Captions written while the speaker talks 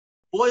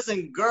Boys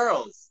and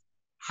girls,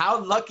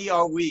 how lucky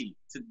are we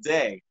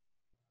today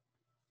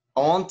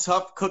on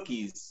Tough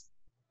Cookies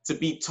to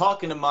be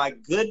talking to my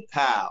good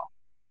pal,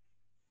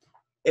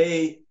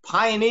 a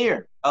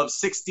pioneer of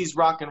 60s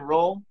rock and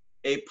roll,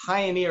 a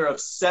pioneer of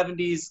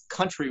 70s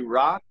country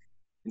rock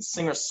and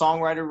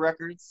singer-songwriter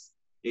records,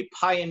 a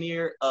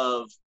pioneer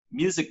of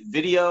music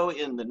video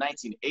in the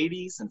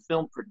 1980s and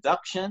film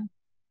production.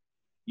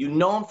 You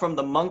know him from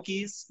the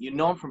Monkees, you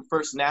know him from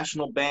First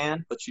National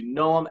Band, but you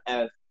know him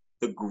as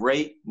the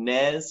great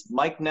Nez.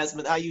 Mike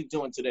Nesmith, how you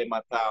doing today,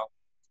 my pal?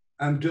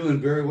 I'm doing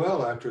very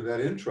well after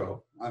that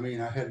intro. I mean,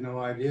 I had no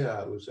idea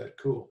I was that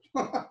cool.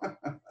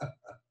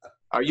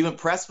 Are you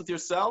impressed with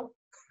yourself?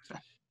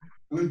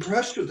 I'm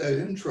impressed with that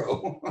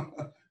intro.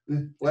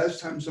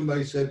 Last time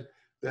somebody said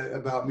that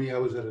about me, I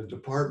was at a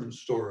department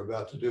store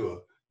about to do a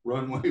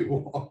runway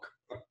walk.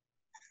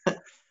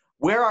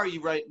 Where are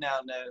you right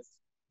now, Nez?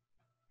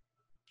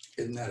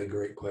 Isn't that a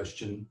great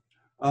question?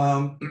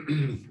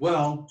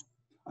 Well,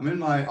 I'm in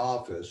my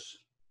office,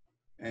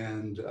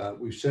 and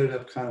we've set it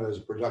up kind of as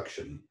a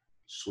production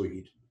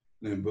suite.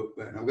 And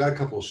I've got a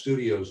couple of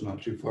studios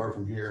not too far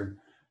from here.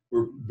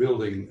 We're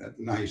building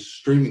nice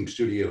streaming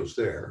studios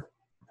there.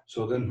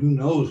 So then who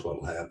knows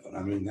what'll happen?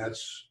 I mean,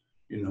 that's,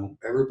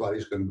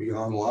 everybody's going to be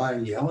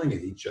online yelling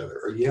at each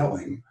other or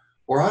yelling,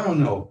 or I don't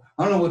know.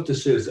 I don't know what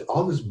this is.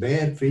 All this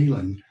bad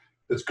feeling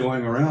that's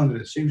going around. And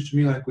it seems to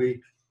me like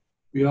we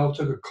all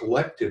took a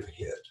collective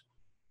hit.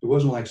 It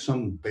wasn't like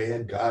some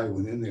bad guy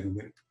went in there and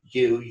went,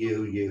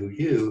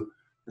 you.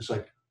 It's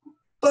like,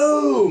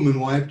 boom, and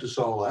wiped us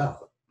all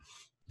out.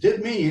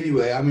 Did me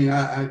anyway. I mean,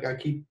 I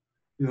keep,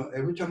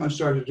 every time I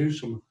start to do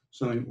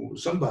something,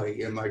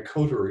 somebody in my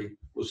coterie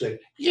will say,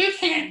 you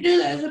can't do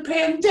that, it's a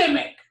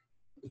pandemic.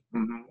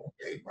 Mm-hmm.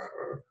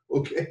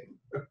 Okay.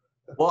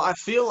 Well, I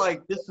feel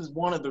like this is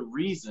one of the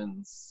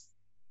reasons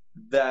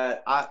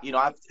that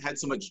I've had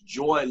so much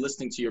joy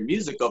listening to your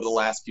music over the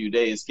last few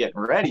days, getting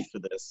ready for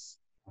this,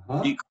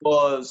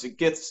 because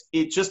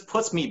it just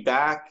puts me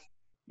back,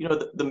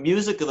 the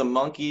music of the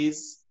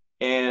Monkees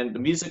and the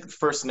music of the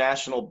First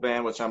National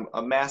Band, which I'm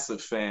a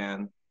massive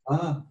fan.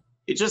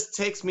 It just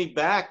takes me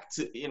back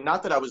to,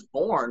 not that I was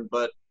born,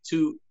 but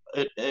to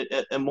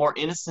a more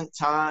innocent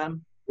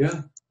time.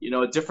 Yeah.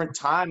 A different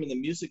time in the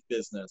music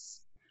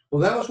business.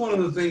 Well, that was one of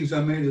the things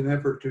I made an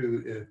effort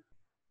to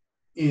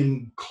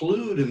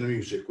include in the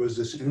music, was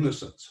this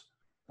innocence,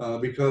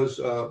 because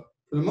for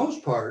the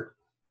most part,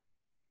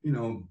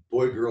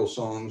 boy-girl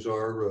songs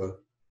are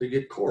they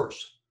get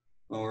coarse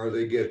or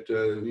they get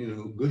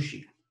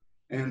gushy,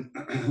 and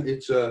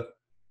it's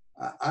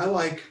I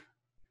like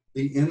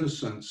the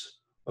innocence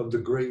of the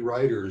great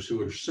writers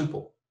who are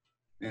simple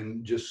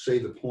and just say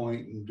the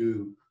point and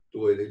do the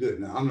way they do it.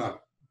 Now,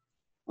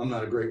 I'm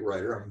not a great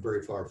writer. I'm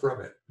very far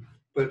from it,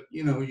 but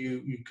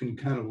you can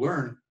kind of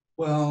learn.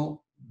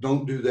 Well,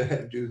 don't do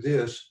that, do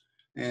this,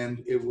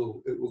 and it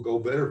will go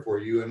better for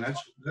you. And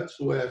that's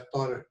the way I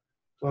thought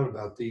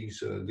about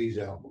these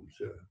albums.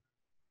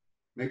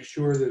 Make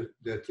sure that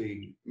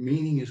the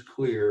meaning is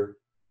clear,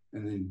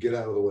 and then get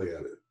out of the way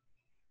of it.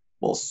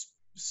 Well,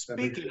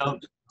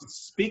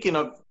 speaking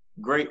of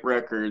great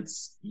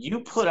records,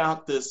 you put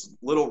out this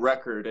little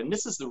record, and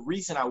this is the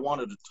reason I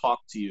wanted to talk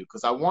to you,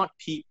 because I want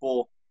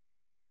people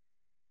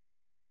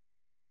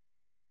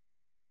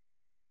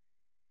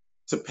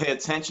to pay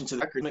attention to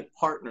the record,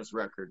 Partners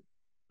record,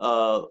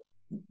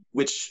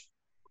 which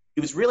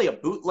it was really a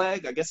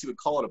bootleg. I guess you would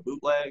call it a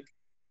bootleg.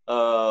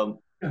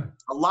 Yeah.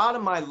 A lot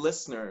of my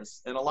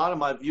listeners and a lot of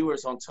my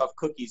viewers on Tough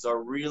Cookies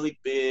are really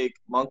big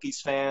Monkees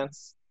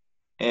fans.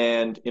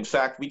 And in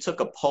fact, we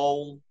took a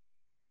poll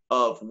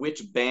of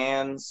which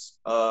bands,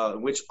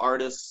 which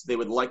artists they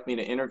would like me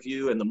to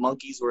interview, and the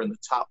Monkees were in the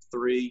top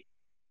 3.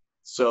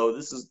 So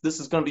this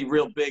is going to be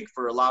real big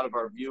for a lot of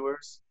our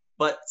viewers.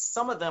 But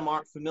some of them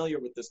aren't familiar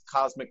with this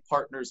Cosmic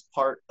Partners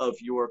part of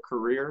your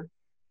career.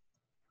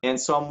 And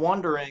so I'm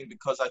wondering,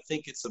 because I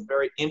think it's a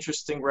very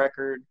interesting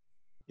record,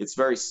 it's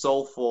very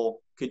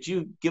soulful. Could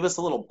you give us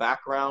a little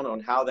background on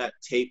how that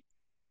tape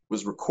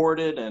was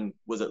recorded, and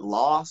was it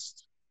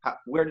lost?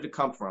 Where did it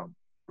come from?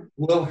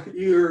 Well,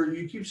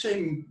 you keep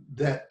saying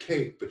that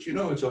tape, but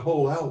it's a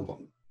whole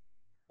album.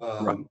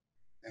 Right.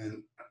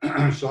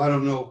 And so I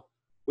don't know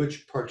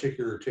which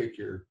particular tape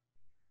you're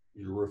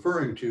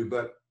referring to,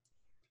 but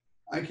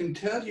I can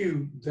tell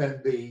you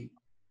that the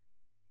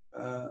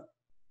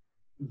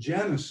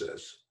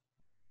genesis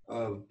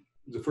of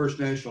the First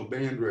National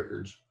Band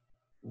records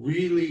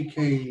really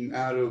came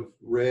out of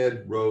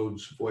Red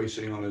Rhodes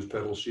voicing on his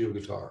pedal steel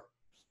guitar.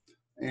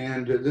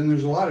 And then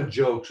there's a lot of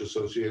jokes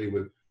associated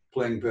with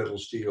playing pedal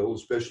steel,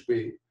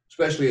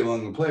 especially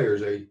among the players.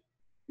 They,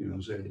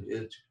 say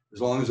it, as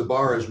long as the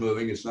bar is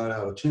moving, it's not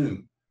out of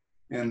tune.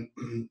 And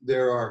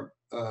there are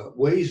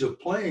ways of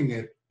playing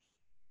it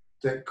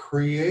that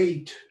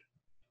create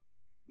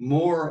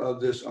more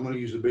of this, I'm going to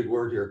use a big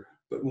word here,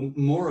 but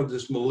more of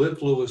this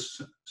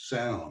mellifluous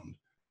sound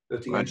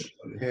that the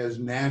instrument has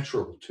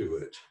natural to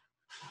it,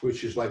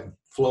 which is like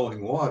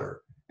flowing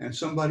water. And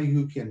somebody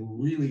who can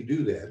really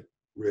do that,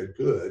 Red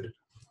could,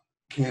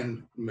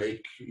 can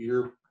make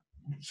your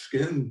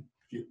skin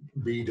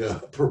beat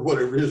up or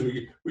whatever it is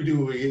we do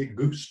when we get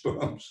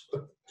goosebumps.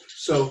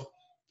 So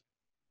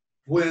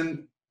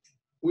when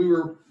we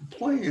were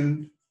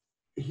playing,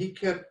 he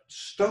kept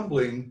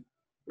stumbling.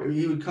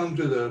 He would come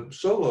to the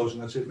solos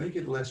and I'd say, make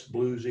it less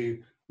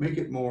bluesy, make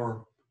it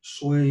more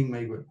swing,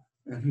 make it,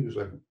 and he was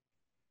like,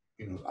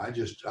 you know, I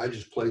just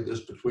played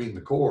this between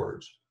the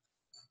chords.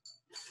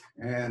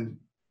 And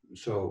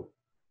so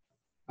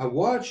I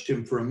watched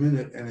him for a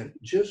minute and it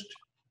just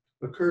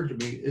occurred to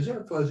me, is there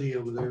a fuzzy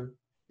over there?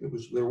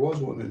 There was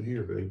one in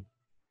here, babe.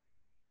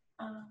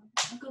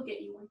 I'll go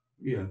get you one.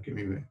 Yeah, give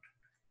me one.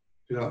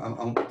 You know,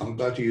 I'm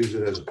about to use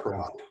it as a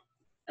prop.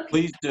 Okay.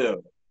 Please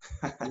do.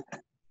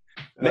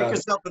 Make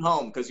yourself at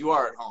home, because you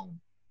are at home.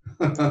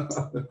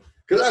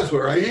 Because that's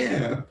where I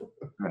am.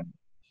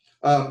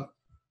 Right.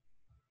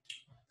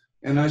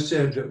 And I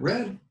said,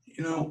 Red,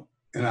 you know,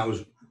 and I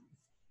was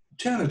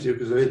tentative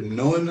because I didn't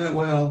know him that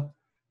well.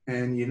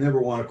 And you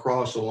never want to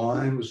cross a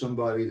line with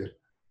somebody that,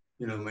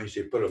 you know, makes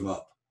you put them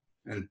up.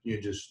 And you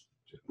just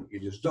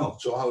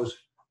don't. So I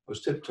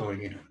was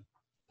tiptoeing in.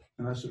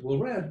 And I said, well,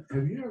 Red,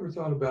 have you ever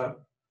thought about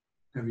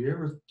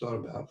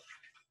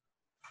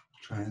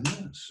trying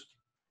this?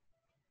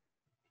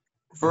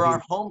 For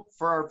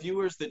our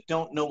viewers that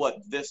don't know what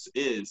this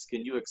is,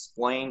 can you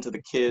explain to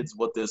the kids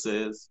what this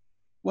is?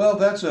 Well,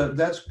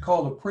 that's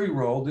called a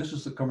pre-roll. This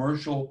is the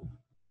commercial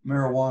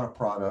marijuana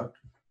product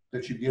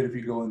that you get if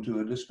you go into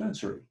a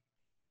dispensary.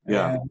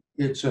 Yeah.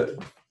 And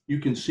you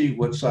can see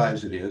what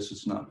size it is.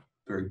 It's not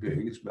very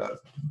big. It's about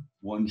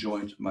one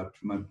joint, my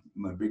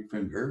big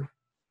finger.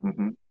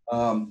 Mm-hmm.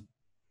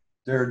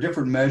 There are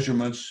different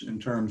measurements in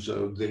terms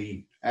of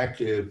the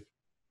active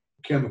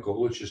chemical,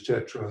 which is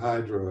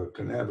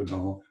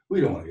tetrahydrocannabinol.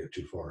 We don't want to get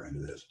too far into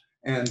this.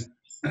 And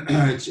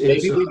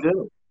maybe we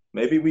do.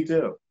 Maybe we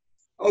do.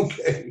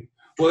 Okay.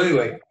 Well,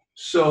 anyway,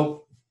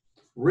 so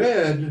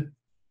Red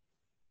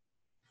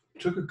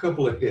took a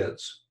couple of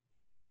hits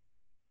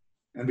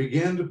and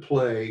began to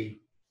play,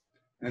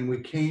 and we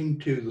came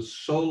to the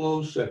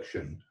solo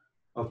section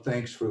of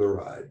Thanks for the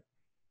Ride,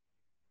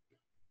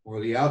 or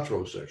the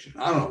outro section.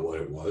 I don't know what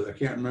it was. I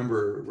can't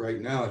remember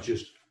right now. It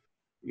just,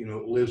 you know,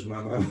 it lives in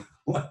my mind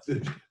like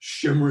the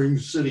shimmering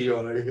city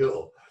on a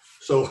hill.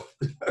 So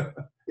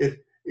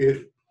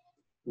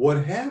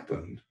what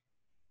happened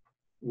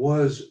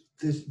was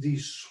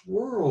these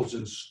swirls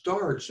and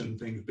starts and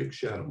things. Big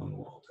shadow on the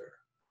wall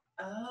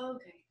there. Oh,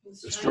 okay.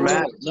 It's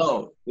dramatic.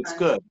 No, it's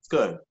good. It's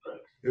good.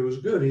 It was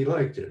good. He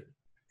liked it.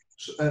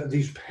 So,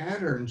 these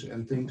patterns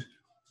and things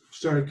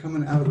started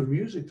coming out of the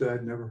music that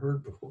I'd never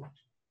heard before.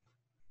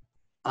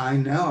 I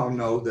now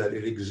know that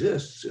it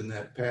exists in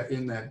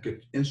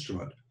that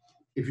instrument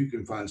if you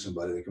can find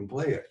somebody that can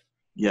play it.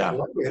 Yeah. To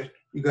play it,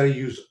 you got to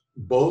use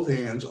both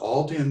hands,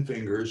 all 10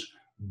 fingers,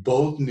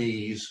 both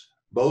knees,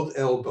 both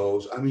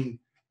elbows. I mean,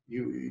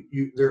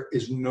 there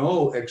is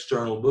no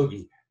external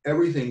boogie.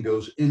 Everything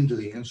goes into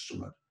the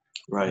instrument.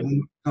 Right.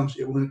 And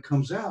when it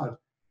comes out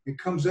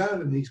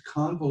in these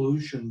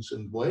convolutions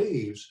and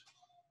waves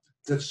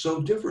that's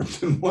so different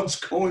than what's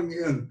going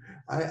in.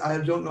 I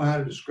don't know how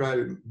to describe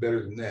it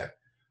better than that.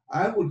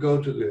 I would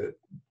go to the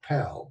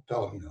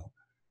Palomino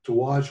to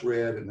watch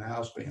Red and the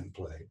house band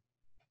play.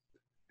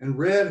 And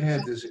Red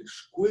had this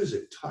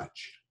exquisite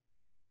touch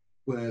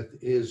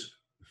with his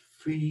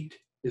feet,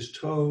 his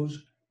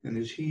toes, and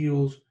his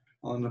heels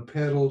on the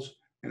pedals,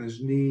 and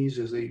his knees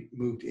as they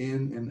moved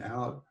in and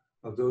out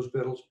of those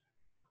pedals.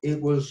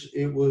 It was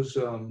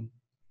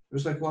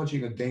like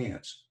watching a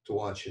dance to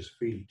watch his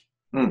feet,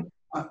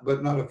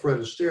 but not a Fred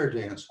Astaire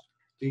dance.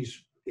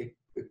 These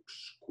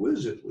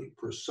exquisitely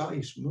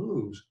precise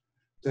moves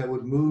that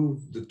would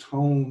move the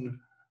tone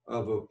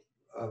of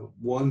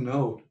one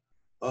note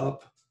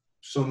up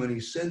so many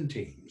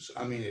centimes.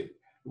 I mean, it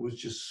was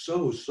just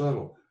so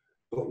subtle.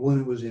 But when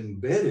it was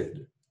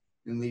embedded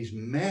in these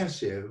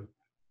massive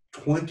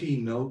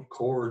 20-note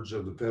chords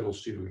of the pedal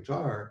steel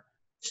guitar,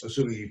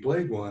 assuming he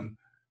played one,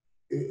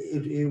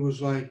 it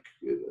was like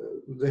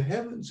the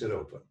heavens had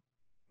opened.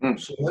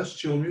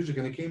 Celestial music,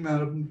 and it came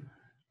out of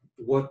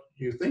what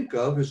you think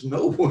of as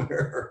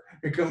nowhere.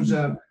 It comes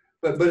out,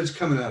 but it's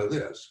coming out of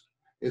this.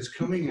 It's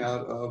coming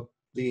out of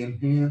the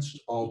enhanced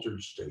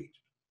altered state.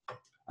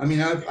 I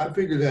mean, I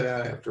figured that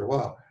out after a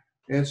while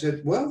and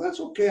said, well, that's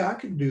okay. I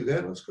can do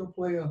that. Let's go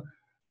play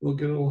we'll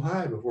get a little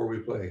high before we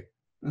play.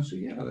 And I said,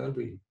 yeah,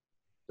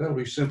 that'll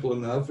be simple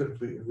enough. If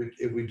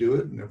we do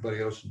it and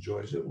everybody else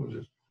enjoys it,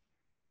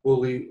 we'll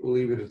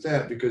leave it at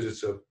that, because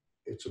it's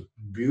a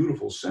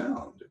beautiful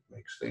sound. It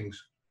makes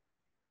things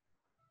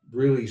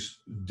really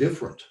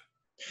different.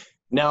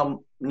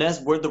 Now,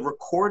 Nes, were the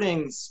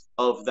recordings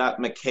of that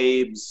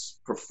McCabe's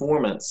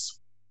performance,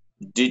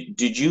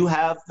 did you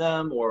have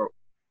them, or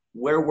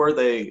where were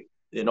they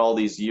in all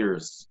these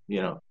years?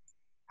 You know,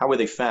 how were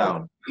they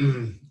found?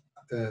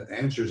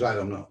 Answers, I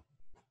don't know.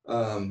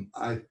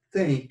 I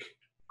think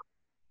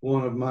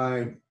one of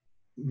my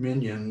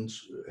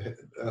minions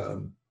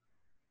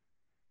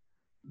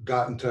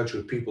got in touch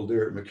with people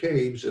there at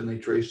McCabe's, and they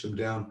traced them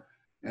down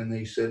and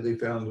they said they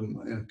found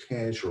them in a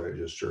cash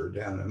register,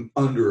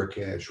 under a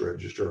cash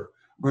register,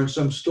 or in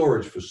some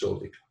storage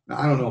facility. Now,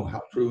 I don't know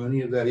how true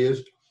any of that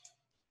is.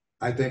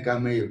 I think I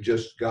may have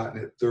just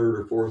gotten it third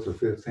or fourth or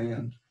fifth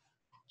hand.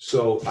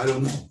 So I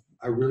don't know.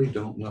 I really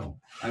don't know.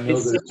 I know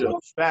It's that such a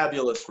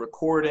fabulous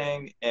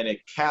recording, and it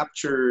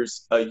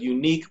captures a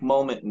unique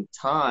moment in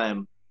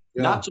time,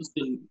 not just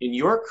in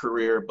your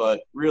career,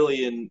 but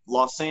really in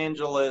Los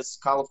Angeles,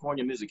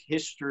 California music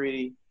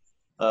history.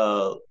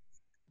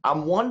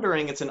 I'm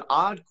wondering, it's an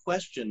odd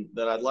question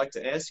that I'd like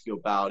to ask you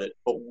about it,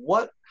 but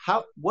what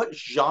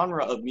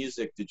genre of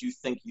music did you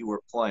think you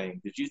were playing?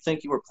 Did you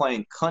think you were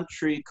playing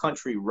country,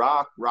 country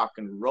rock, rock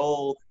and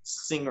roll,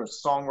 singer,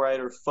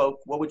 songwriter, folk?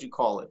 What would you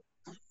call it?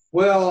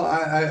 Well,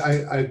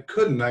 I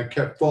couldn't. I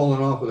kept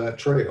falling off of that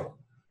trail,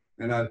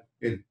 and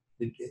it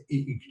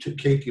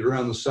take you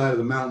around the side of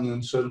the mountain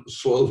and so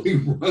slowly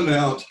run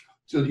out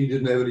till you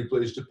didn't have any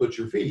place to put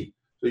your feet.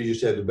 So you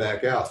just had to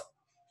back out.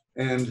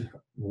 And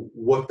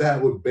what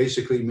that would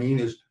basically mean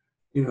is,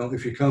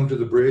 if you come to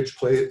the bridge,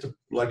 play it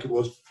like it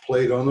was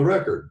played on the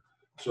record.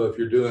 So if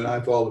you're doing I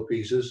Fall to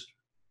Pieces,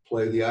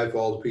 play the I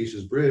Fall to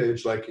Pieces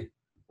bridge like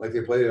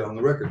they played it on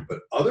the record.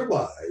 But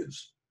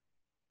otherwise,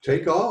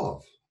 take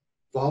off.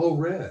 Follow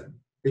Red,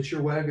 hitch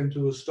your wagon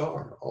to a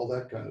star, all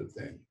that kind of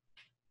thing.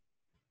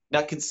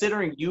 Now,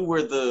 considering you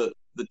were the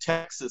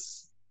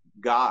Texas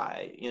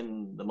guy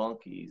in the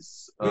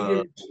Monkees.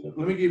 Let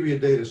me give you a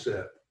data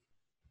set.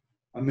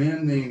 A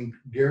man named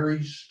Gary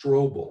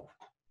Strobel,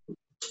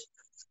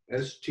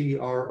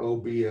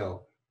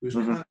 Strobl, who's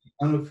kind of an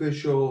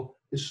unofficial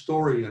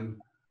historian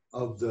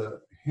of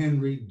the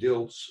Henry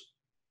Diltz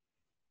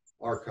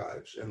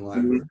archives and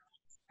library.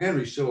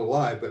 Henry's still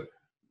alive,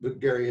 but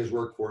Gary has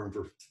worked for him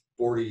for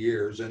 40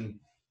 years and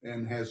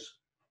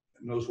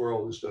knows where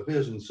all this stuff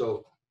is. And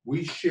so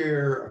we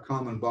share a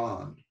common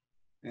bond.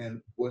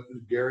 And what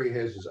Gary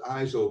has his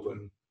eyes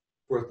open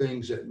for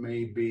things that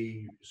may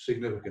be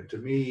significant to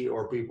me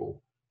or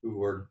people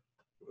who are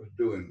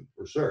doing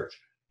research.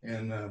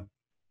 And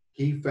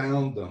he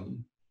found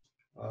them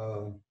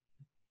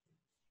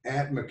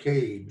at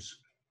McCabe's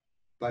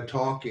by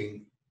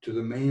talking to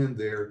the man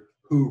there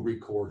who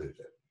recorded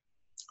it.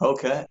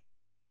 Okay.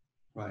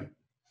 Right.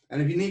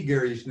 And if you need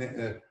Gary's,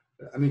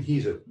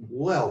 he's a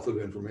wealth of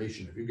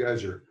information. If you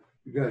guys are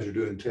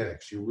doing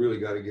text, you really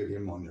got to get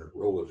him on your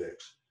Rolodex.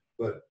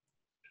 But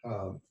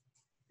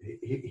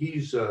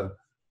he's a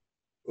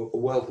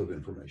wealth of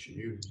information.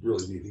 You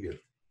really need to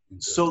get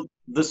into. So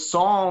the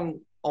song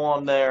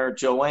on there,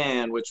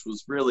 Joanne, which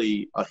was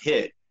really a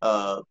hit,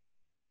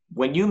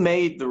 when you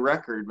made the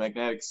record,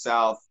 Magnetic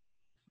South,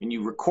 and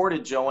you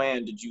recorded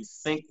Joanne, did you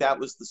think that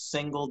was the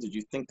single? Did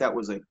you think that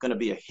was going to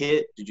be a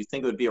hit? Did you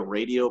think it would be a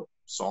radio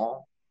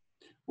song?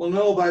 Well,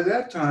 no, by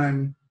that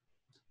time,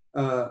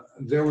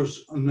 there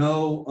was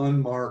no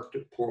unmarked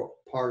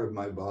part of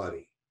my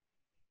body.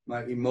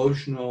 My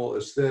emotional,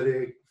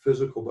 aesthetic,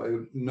 physical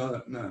body,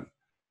 none.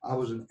 I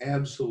was an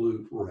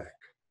absolute wreck.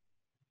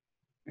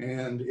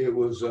 And it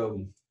was,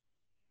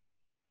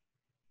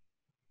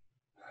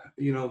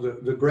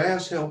 the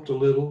grass helped a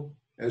little,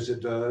 as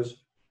it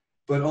does,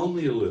 but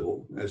only a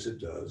little, as it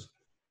does.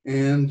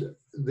 And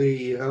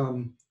the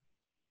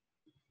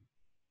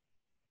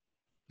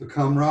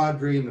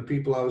camaraderie and the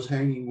people I was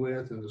hanging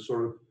with and the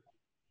sort of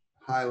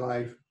high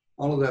life,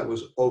 all of that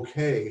was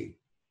okay,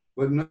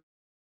 but none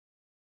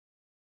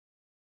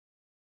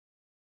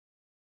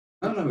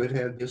of it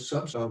had the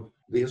substance of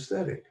the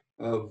aesthetic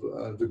of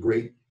the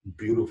great,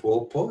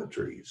 beautiful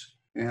poetries.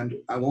 And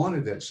I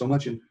wanted that so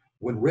much. And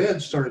when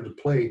Red started to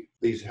play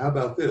these, how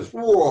about this?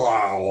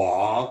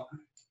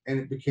 And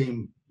it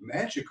became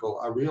magical,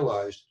 I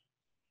realized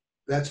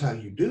that's how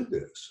you do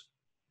this.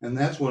 And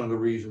that's one of the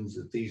reasons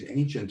that these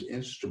ancient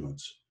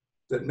instruments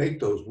that make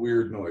those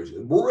weird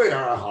noises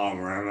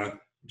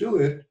do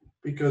it,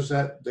 because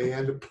that they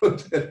had to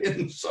put that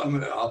in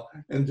somehow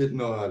and didn't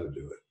know how to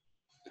do it.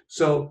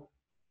 So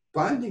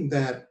finding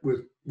that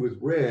with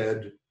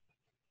Red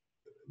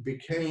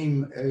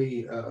became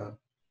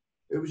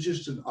it was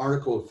just an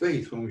article of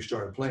faith when we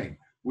started playing.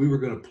 We were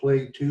going to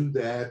play to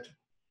that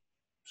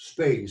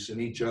space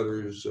in each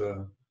other's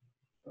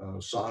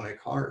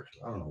sonic heart.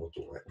 I don't know what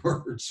the right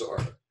words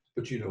are,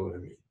 but you know what I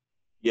mean.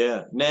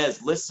 Yeah.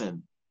 Nez,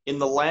 listen, in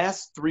the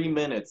last 3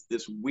 minutes,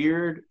 this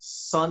weird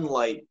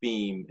sunlight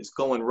beam is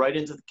going right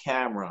into the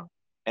camera.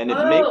 And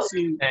it makes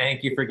you...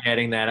 Thank you for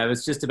getting that. I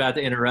was just about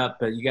to interrupt,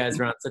 but you guys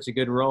are on such a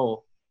good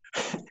roll.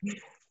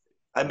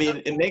 I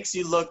mean, it makes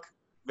you look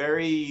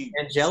very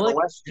angelic,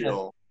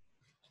 celestial.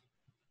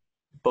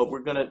 But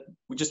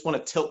we just want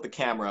to tilt the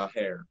camera a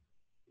hair.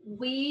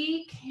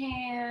 We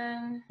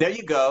can... There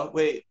you go.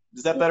 Wait,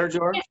 is that better,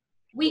 George?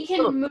 We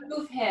can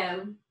move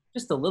him.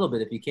 Just a little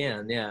bit if you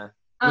can, yeah.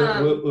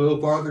 A little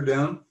farther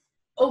down?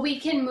 Oh, we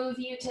can move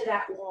you to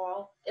that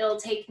wall. It'll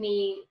take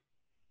me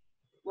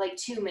like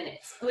 2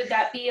 minutes. Would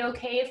that be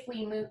okay if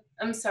we move?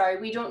 I'm sorry,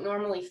 we don't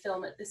normally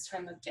film at this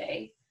time of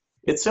day.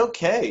 It's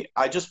okay.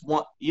 I just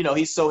want,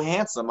 he's so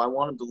handsome. I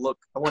want him to look,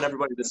 I want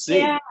everybody to see.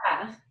 Yeah.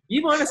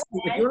 You want to,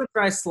 if you want to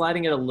try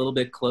sliding it a little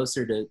bit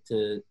closer to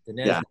the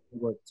Nesmith, Yeah.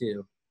 work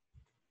too.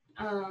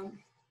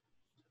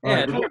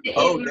 Right.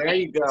 Oh, there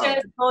you go.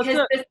 Because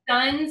the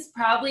sun's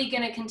probably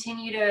going to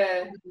continue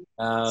to.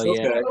 Oh It's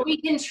yeah, okay. But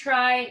we can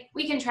try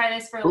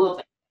this for a little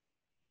bit.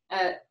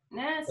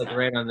 Nah, it's like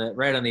not.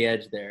 right on the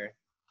edge there.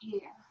 Yeah.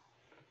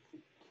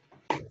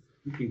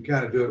 You can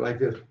kind of do it like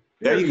this.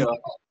 There you go.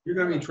 You're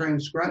going to be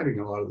transcribing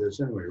a lot of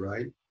this anyway,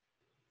 right?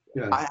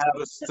 Yeah. I have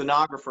a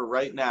stenographer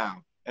right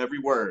now. Every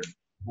word.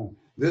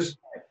 This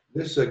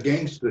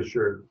gangsta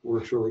shirt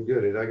works really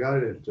good. I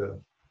got it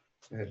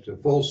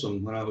at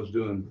Folsom when I was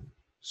doing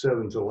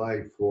 7 to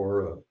Life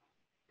for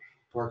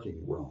parking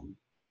wrong.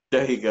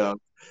 There you go.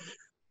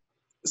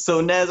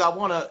 So Nez, I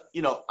want to,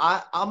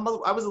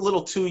 I was a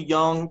little too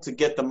young to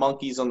get the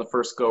Monkees on the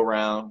first go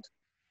round,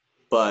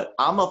 but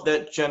I'm of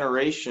that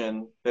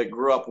generation that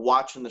grew up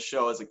watching the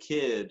show as a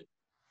kid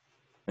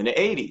in the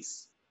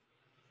 80s.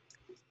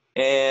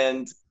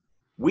 And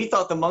we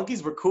thought the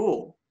Monkees were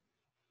cool.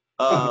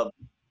 I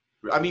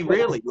mean,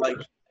 really, like.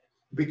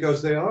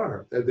 Because they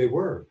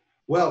were.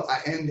 Well,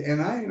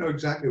 and I know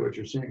exactly what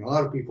you're saying. A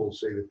lot of people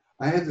say that.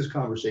 I had this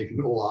conversation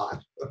a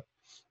lot.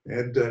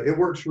 And it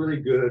works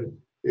really good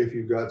if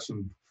you've got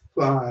some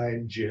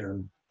fine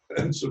gin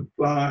and some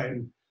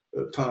fine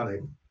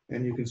tonic,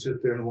 and you can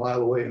sit there and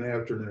while away an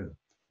afternoon.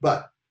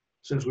 But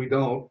since we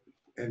don't,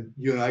 and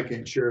you and I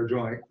can't share a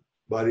joint,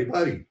 buddy.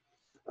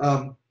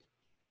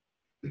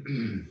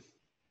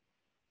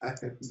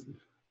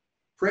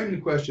 Frame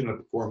the question up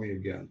for me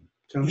again.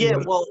 Tell me. Yeah,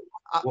 what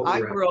I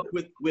we're grew at. up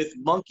with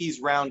Monkees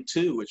Round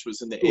 2, which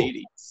was in the Cool.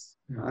 80s.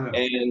 Yeah, I know.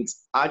 And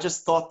I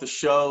just thought the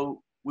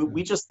show,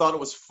 we just thought it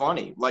was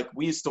funny. Like,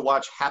 we used to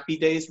watch Happy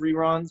Days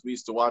reruns. We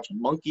used to watch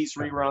Monkees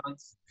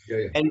reruns.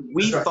 Yeah. And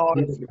we That's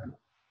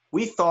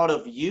right. thought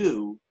of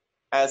you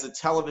as a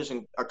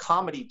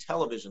comedy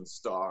television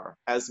star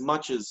as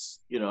much as,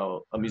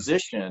 a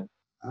musician.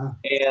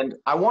 And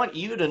I want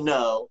you to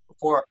know,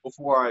 before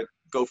I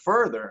go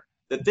further,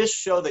 that this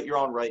show that you're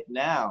on right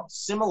now,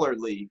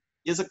 similarly,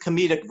 is a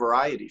comedic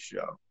variety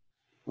show.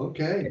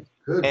 Okay,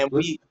 good. And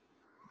we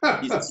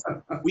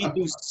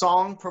do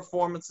song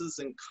performances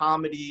and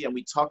comedy, and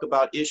we talk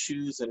about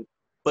issues,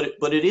 but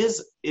it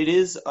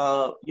is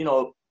a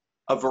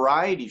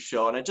variety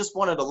show. And I just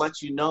wanted to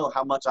let you know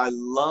how much I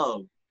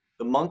love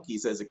the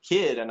Monkees as a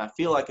kid, and I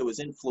feel like it was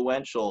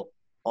influential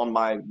on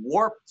my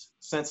warped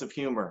sense of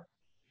humor.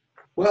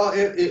 Well,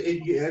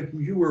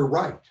 you were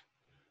right,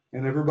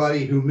 and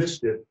everybody who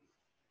missed it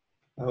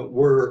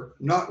were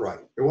not right.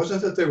 It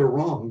wasn't that they were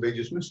wrong; they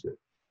just missed it.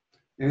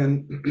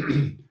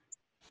 And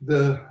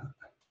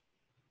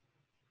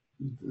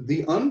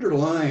the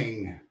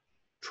underlying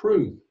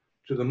truth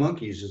to the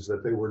Monkees is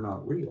that they were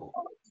not real.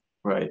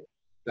 Right.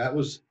 It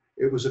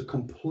was a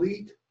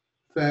complete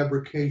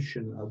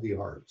fabrication of the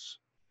arts.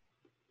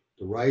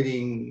 The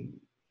writing,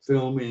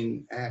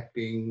 filming,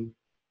 acting,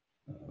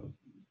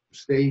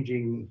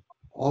 staging,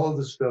 all of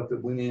the stuff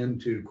that went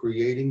into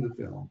creating the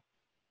film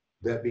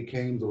that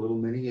became the little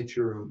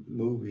miniature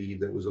movie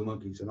that was the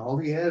Monkees, and all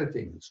the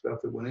editing and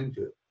stuff that went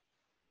into it.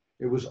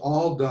 It was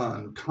all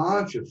done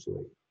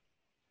consciously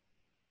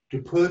to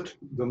put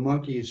the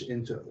Monkees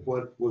into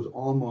what was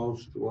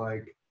almost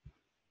like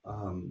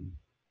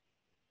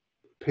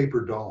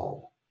paper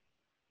doll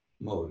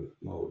mode,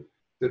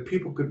 that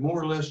people could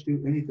more or less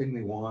do anything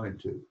they wanted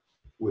to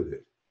with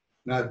it.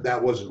 Now,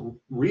 that wasn't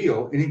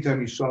real. Anytime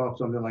you saw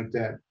something like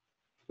that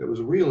was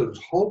real, it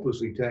was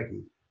hopelessly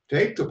tacky.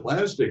 Take the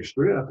plastic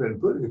strip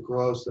and put it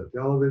across the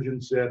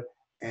television set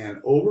and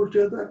over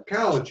to the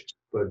couch,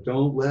 but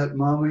don't let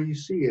mommy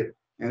see it.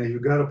 And if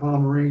you've got a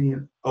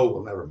Pomeranian, oh,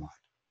 well, never mind.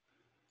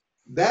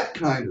 That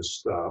kind of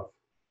stuff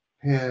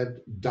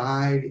had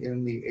died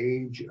in the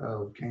age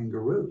of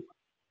Kangaroo,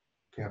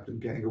 Captain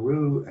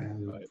Kangaroo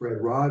and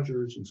Fred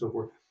Rogers and so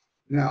forth.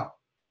 Now,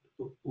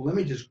 let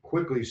me just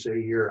quickly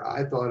say here,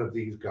 I thought of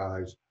these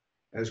guys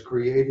as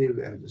creative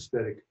and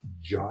aesthetic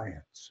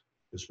giants,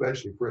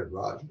 especially Fred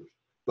Rogers.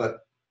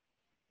 But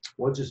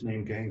what's his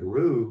name,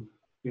 Kangaroo,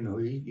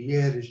 he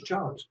had his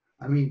chops.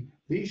 I mean,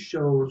 these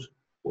shows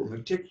were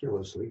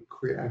meticulously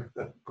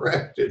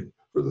crafted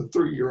for the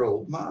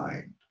 3-year-old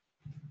mind.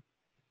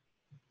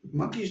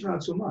 Monkees,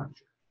 not so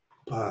much.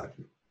 But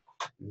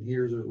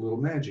here's a little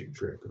magic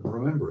trick, and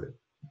remember it.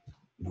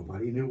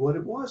 Nobody knew what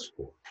it was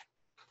for.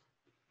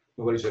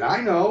 Nobody said, I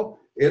know,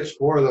 it's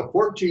for the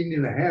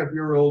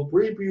 14-and-a-half-year-old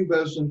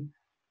prepubescent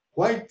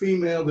white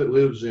female that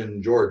lives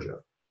in Georgia.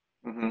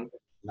 Mm-hmm.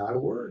 Not a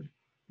word.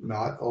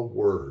 Not a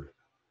word.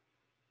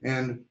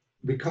 And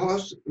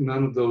because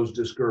none of those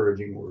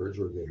discouraging words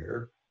were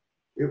there,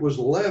 it was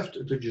left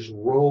to just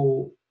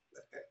roll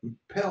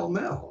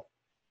pell-mell.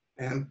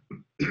 And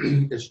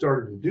it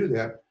started to do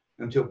that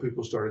until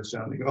people started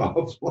sounding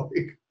off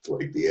like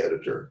the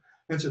editor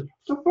and said,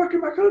 what the fuck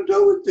am I going to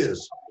do with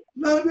this?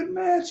 None of it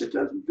matches. It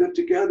doesn't fit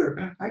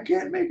together. I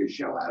can't make a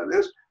show out of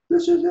this.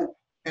 This is it.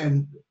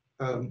 And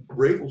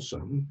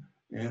Ravelson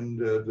and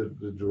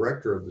the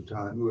director of the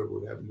time, whoever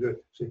would have to do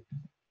it, say,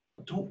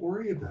 don't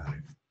worry about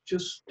it.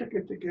 just stick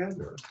it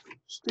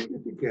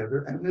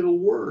together, and it'll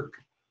work.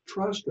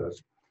 Trust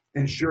us.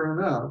 And sure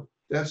enough,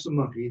 that's the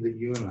monkeys that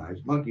you and I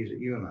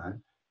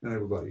and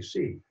everybody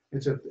see.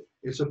 It's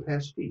a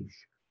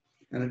pastiche,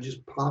 and it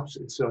just pops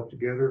itself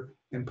together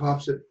and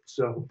pops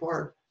itself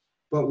apart,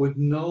 but with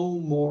no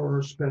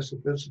more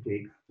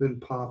specificity than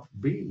pop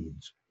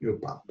beads.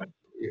 Pop,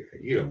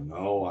 you don't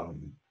know.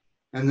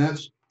 And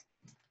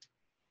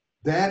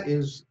that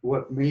is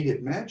what made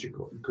it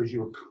magical, because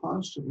you were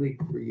constantly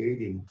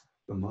creating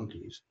the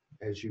Monkees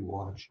as you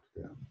watched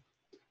them.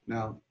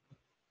 Now,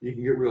 you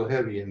can get real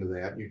heavy into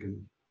that. You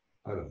can,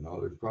 I don't know,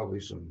 there's probably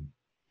some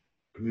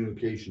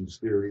communications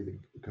theory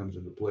that comes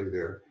into play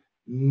there,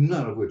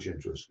 none of which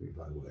interests me,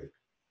 by the way.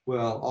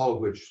 Well, all of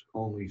which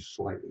only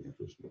slightly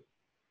interest me.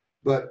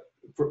 But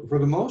for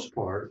the most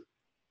part,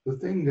 the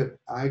thing that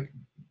I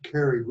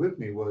carried with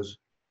me was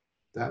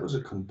that was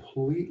a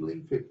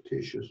completely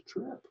fictitious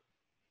trip.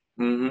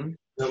 Mm-hmm.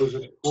 That was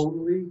a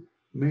totally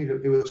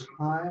it was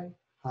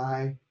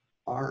high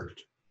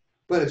art.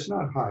 But it's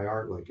not high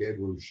art like Ed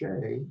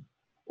Ruscha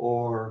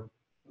or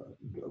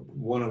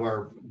one of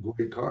our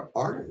great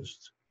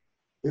artists.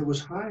 It was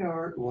high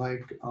art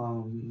like,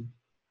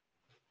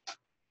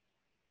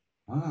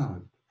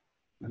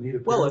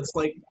 Well, it's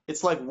like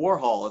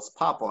Warhol. It's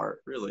pop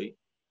art, really.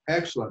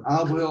 Excellent.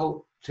 I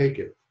will take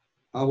it.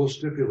 I will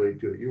stipulate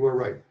to it. You are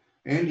right.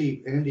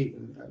 Andy,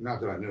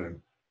 not that I knew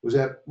him, was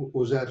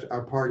at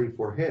our party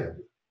for Head.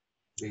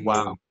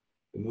 Wow.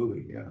 The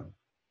movie, yeah.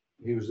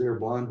 He was there,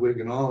 blonde wig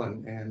and all,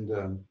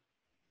 and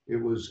it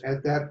was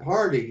at that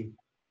party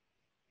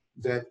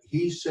that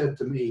he said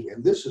to me,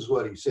 and this is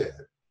what he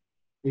said.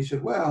 He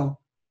said,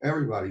 well,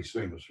 everybody's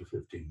famous for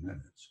 15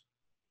 minutes.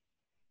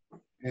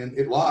 And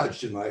it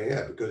lodged in my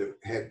head because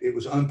it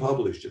was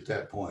unpublished at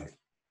that point.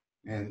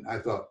 And I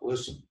thought,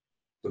 listen,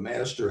 the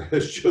master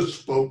has just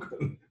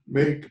spoken,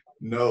 make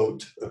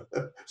note.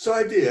 So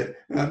I did,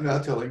 and I'm now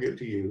telling it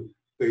to you,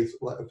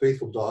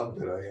 faithful dog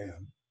that I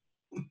am.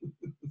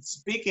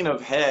 Speaking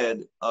of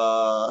Head,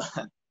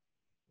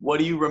 what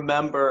do you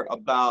remember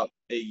about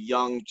a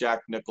young Jack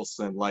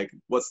Nicholson? Like,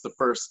 what's the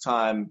first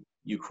time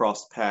you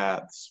crossed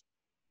paths?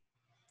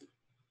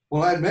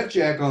 Well, I'd met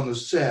Jack on the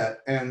set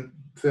and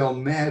fell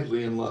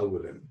madly in love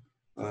with him.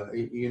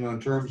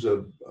 In terms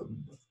of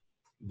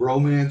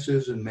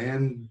bromances and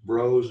man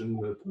bros and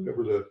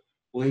whatever the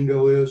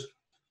lingo is,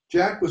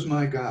 Jack was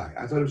my guy.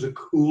 I thought he was the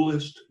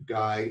coolest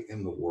guy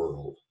in the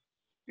world.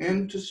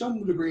 And to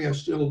some degree, I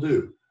still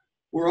do.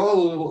 We're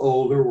all a little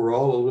older. We're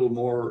all a little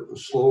more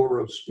slower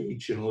of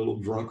speech and a little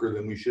drunker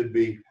than we should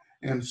be.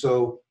 And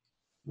so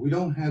we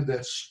don't have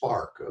that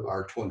spark of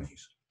our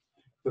 20s.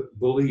 But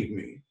believe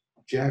me,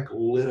 Jack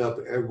lit up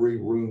every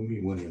room he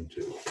went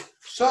into.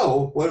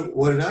 So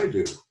what did I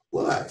do?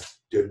 Well, I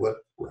did what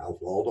Ralph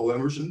Waldo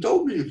Emerson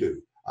told me to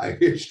do. I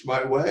hitched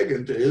my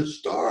wagon to his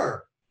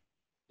star.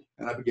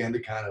 And I began to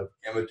kind of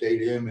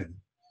imitate him and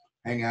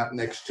hang out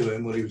next to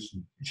him when he was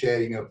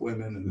chatting up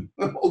women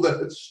and all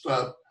that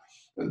stuff,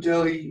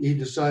 until he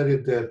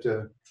decided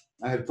that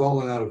I had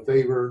fallen out of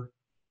favor.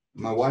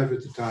 My wife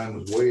at the time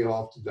was way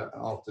off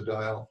the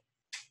dial.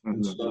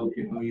 And so,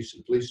 he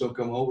said, please don't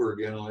come over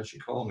again unless you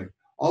call me.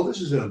 All this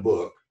is in a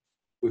book,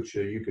 which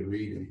you can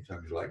read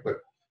anytime you like.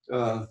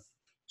 But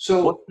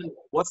so,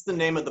 what's the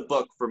name of the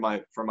book for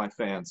my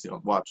fans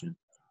watching?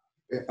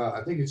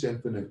 I think it's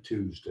Infinite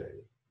Tuesday.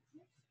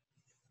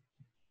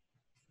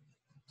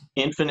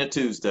 Infinite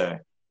Tuesday.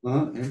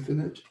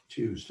 Infinite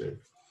Tuesday.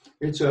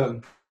 It's a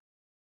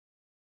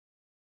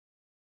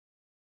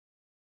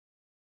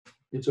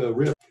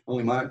riff.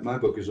 Only my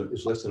book is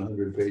less than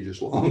 100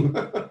 pages long.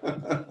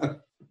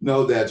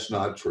 No, that's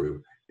not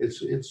true.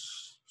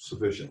 It's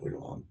sufficiently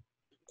long.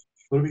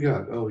 What do we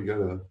got? Oh, we got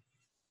a.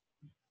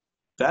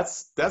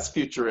 That's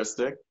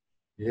futuristic.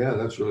 Yeah,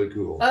 that's really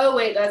cool. Oh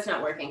wait, that's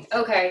not working.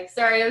 Okay,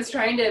 sorry, I was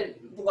trying to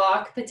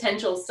block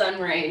potential sun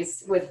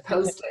rays with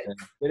Post-it.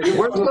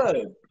 We're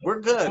good.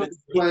 We're good.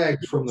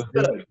 Flags from the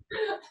good.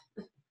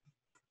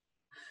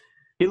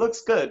 He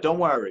looks good. Don't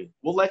worry.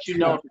 We'll let you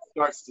know if it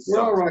starts to. We're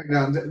all right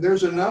now.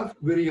 There's enough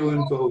video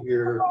info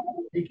here.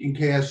 He can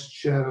cast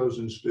shadows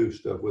and do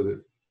stuff with it.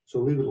 So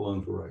leave it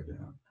alone for right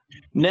now.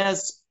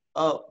 Nez,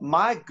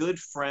 my good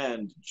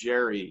friend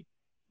Jerry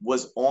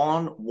was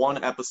on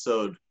one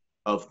episode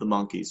of the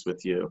Monkees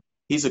with you.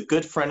 He's a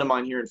good friend of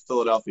mine here in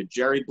Philadelphia,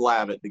 Jerry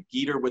Blavitt, the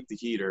Geeter with the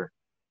Heater.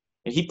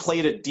 And he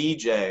played a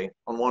DJ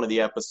on one of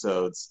the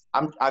episodes.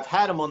 I've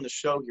had him on the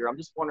show here. I'm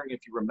just wondering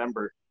if you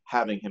remember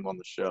having him on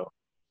the show.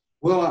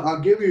 Well,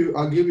 I'll give you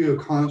a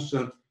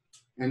constant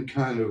and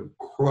kind of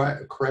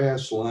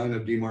crass line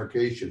of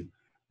demarcation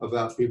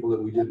about people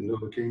that we didn't know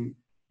that came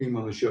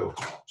on the show.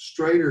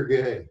 Straight or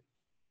gay?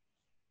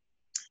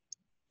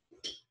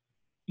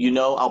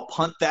 I'll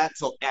punt that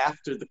till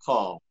after the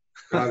call.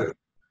 Got it.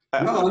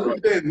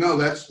 No,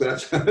 that's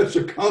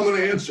a common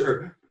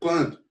answer.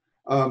 Punt.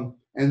 And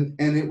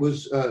it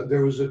was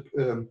there was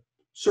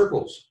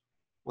circles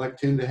like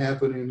tend to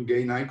happen in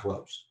gay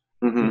nightclubs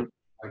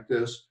like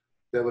this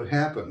that would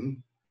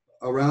happen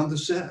around the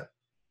set,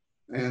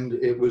 and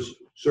it was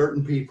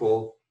certain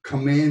people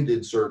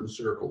commanded certain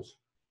circles.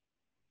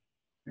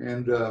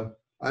 And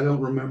I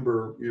don't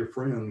remember your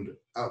friend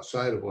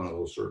outside of one of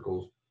those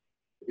circles.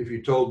 If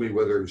you told me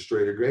whether it was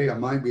straight or gay, I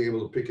might be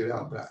able to pick it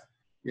out, but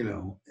you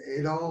know,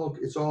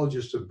 it's all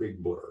just a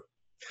big blur.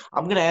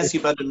 I'm going to ask you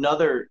about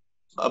another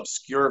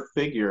obscure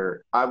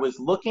figure. I was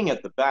looking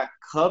at the back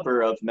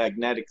cover of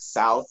Magnetic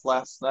South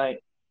last night,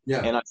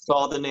 Yeah. and I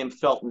saw the name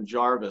Felton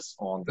Jarvis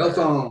on there.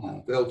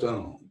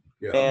 Felton.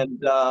 Yeah.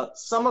 And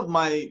some of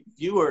my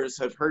viewers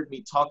have heard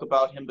me talk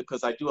about him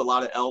because I do a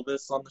lot of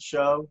Elvis on the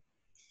show.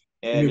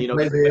 And, you know,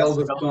 play he's the best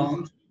Elvis known-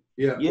 songs.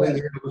 Yeah, Yeah. play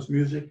the Elvis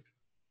music.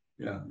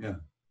 Yeah, yeah.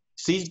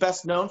 So he's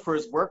best known for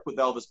his work with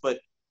Elvis, but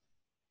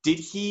did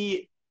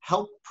he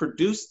help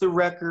produce the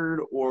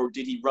record or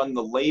did he run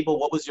the label?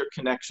 What was your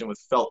connection with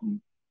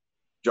Felton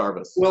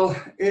Jarvis? Well,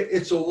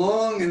 it's a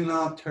long and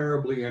not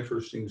terribly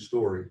interesting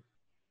story.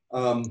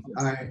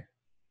 I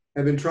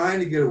have been trying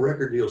to get a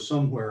record deal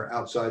somewhere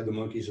outside the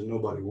Monkees, and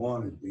nobody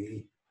wanted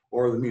me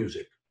or the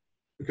music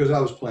because I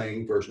was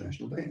playing First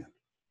National Band.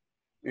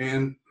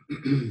 And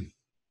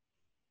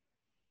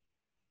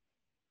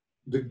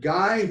the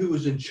guy who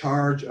was in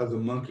charge of the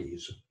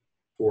Monkees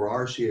for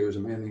RCA was a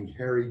man named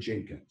Harry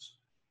Jenkins.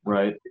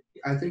 Right.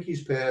 I think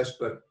he's passed,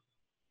 but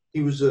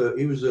he was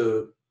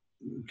a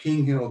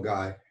King Hill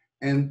guy.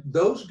 And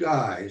those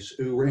guys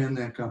who ran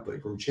that company,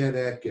 from Chet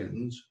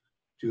Atkins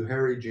to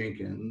Harry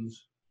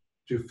Jenkins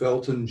to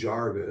Felton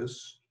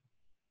Jarvis,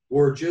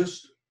 were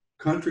just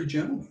country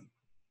gentlemen.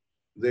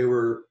 They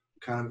were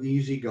kind of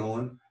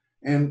easygoing.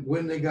 And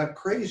when they got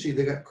crazy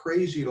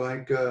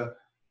like,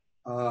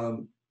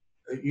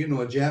 you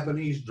know, a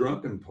Japanese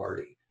drunken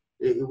party.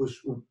 It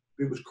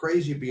was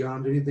crazy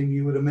beyond anything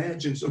you would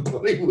imagine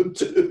somebody would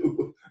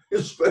do,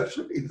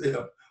 especially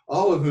them.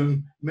 All of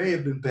them may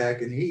have been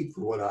packing heat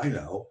for what I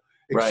know,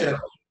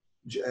 except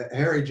right.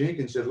 Harry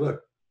Jenkins said,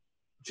 look,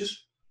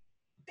 just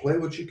play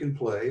what you can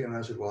play. And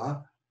I said,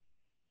 well,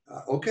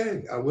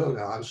 okay, I will.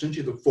 I'll send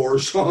you the 4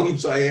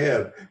 songs I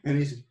have. And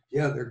he said,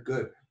 yeah, they're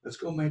good. Let's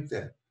go make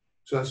that.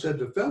 So I said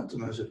to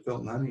Felton, I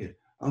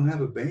don't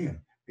have a band.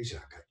 He said,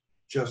 I got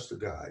just the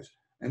guys.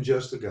 And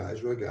just the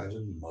guys were the guys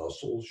in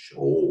Muscle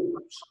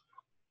Shoals.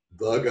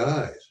 The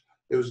guys.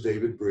 It was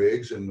David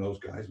Briggs and those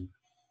guys.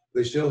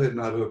 They still had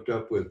not hooked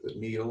up with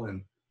Neil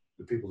and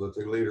the people that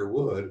they later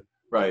would.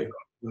 Right.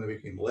 When they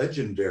became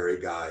legendary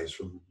guys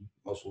from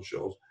Muscle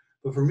Shoals.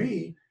 But for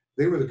me,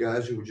 they were the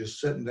guys who were just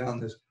setting down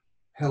this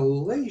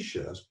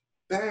hellacious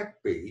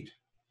backbeat.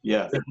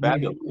 Yeah.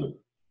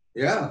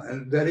 Yeah.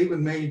 And that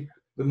even made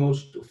the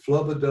most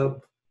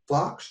flub-a-dub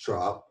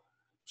foxtrot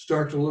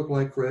start to look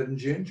like Fred and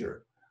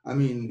Ginger. I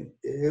mean,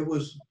 it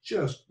was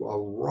just a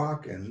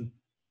rockin',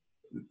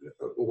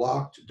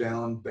 locked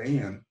down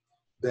band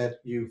that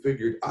you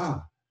figured, I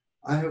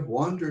have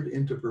wandered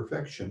into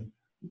perfection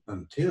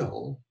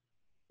until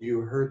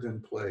you heard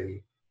them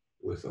play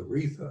with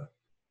Aretha.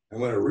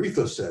 And when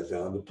Aretha sat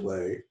down to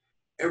play,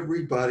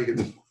 everybody in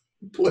the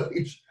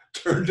place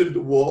turned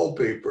into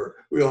wallpaper.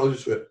 We all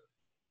just went,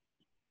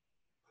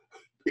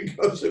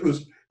 because it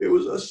was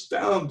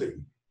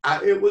astounding.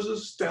 It was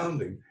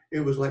astounding.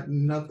 It was like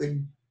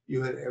nothing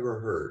you had ever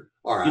heard.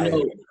 All right. You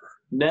know,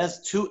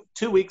 Nez,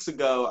 two weeks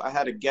ago, I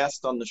had a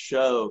guest on the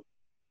show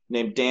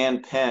named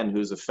Dan Penn,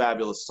 who's a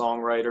fabulous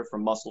songwriter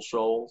from Muscle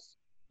Shoals.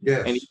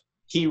 Yes. And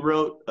he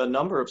wrote a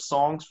number of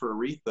songs for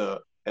Aretha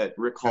at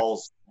Rick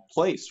Hall's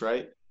place,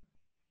 right?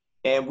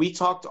 And we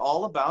talked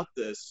all about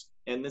this.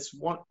 And this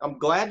one, I'm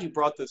glad you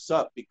brought this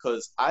up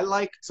because I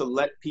like to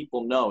let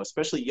people know,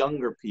 especially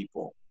younger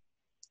people,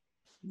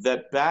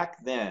 that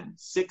back then,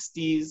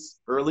 60s,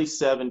 early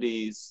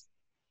 70s,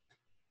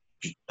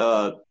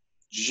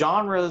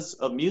 genres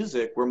of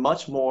music were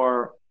much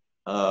more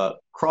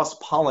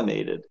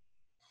cross-pollinated.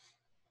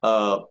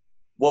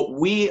 What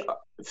we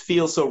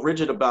feel so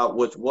rigid about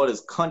with what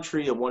is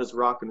country and what is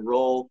rock and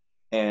roll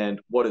and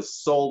what is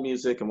soul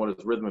music and what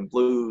is rhythm and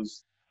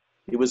blues,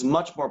 it was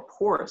much more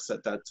porous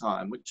at that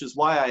time, which is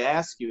why I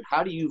ask you,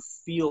 how do you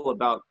feel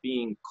about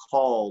being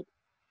called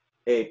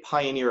a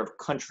pioneer of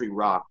country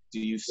rock? Do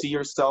you see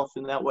yourself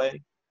in that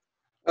way?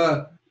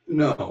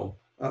 No.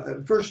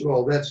 First of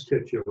all, that's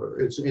titular.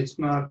 It's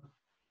not.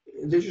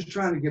 They're just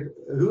trying to get,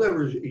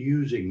 whoever's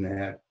using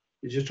that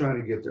is just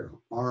trying to get their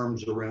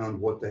arms around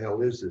what the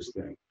hell is this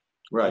thing.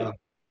 Right.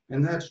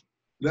 And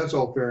that's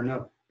all fair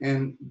enough.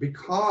 And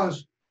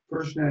because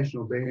First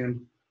National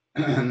Band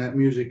and that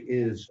music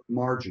is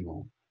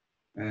marginal,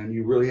 and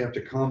you really have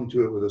to come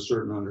to it with a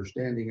certain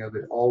understanding of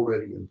it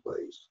already in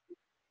place,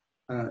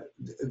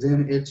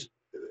 then it's,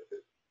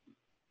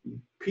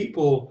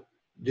 people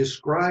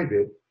describe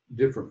it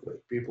differently.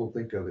 People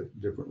think of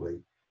it differently.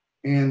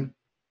 And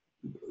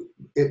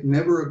it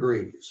never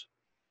agrees,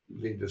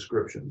 the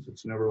descriptions.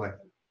 It's never like,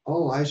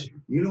 oh,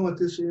 you know what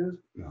this is?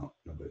 No,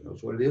 nobody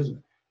knows what it is.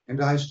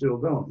 And I still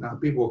don't. Now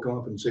people will come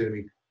up and say to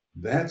me,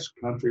 that's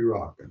country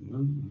rock.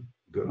 And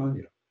good on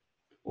you.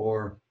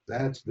 Or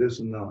that's this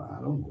and that.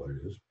 I don't know what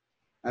it is.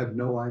 I have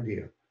no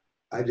idea.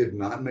 I did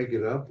not make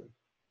it up.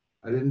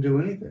 I didn't do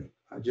anything.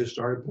 I just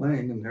started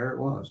playing and there it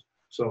was.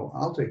 So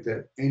I'll take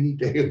that any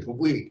day of the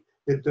week.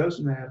 it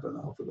doesn't happen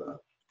often enough.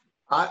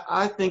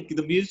 I think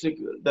the music,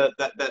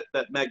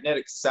 that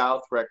Magnetic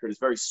South record is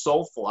very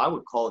soulful. I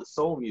would call it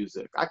soul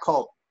music. I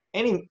call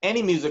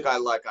any music I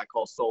like, I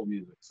call soul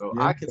music. So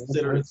Yeah, I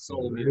consider it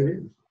soul it music.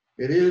 is.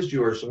 It is.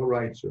 You are so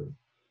right, sir.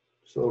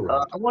 So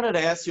right. I wanted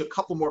to ask you a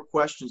couple more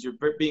questions. You're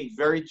being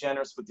very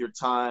generous with your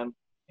time,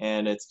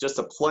 and it's just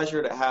a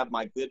pleasure to have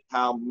my good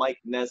pal Mike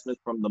Nesmith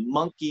from the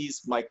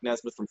Monkees, Mike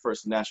Nesmith from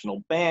First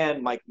National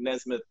Band, Mike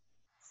Nesmith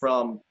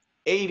from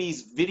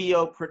 80s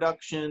video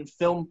production,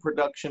 film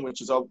production,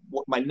 which is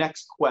my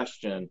next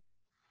question.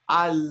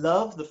 I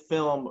love the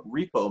film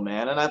Repo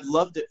Man, and I've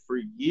loved it for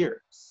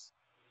years.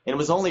 And it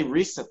was only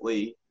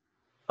recently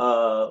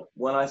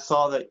when I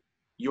saw that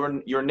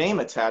your name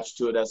attached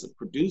to it as a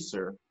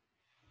producer.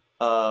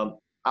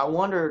 I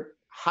wondered,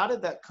 how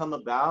did that come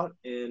about,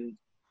 and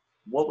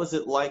what was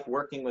it like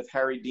working with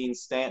Harry Dean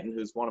Stanton,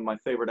 who's one of my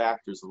favorite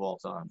actors of all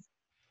time?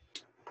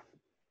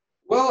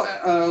 Well,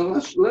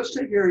 let's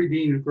take Harry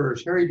Dean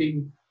first. Harry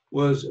Dean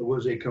was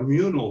a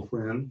communal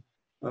friend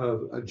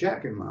of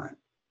Jack and mine.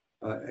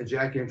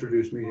 Jack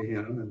introduced me to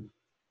him,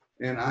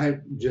 and I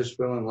just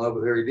fell in love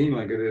with Harry Dean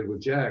like I did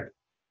with Jack.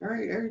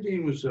 Harry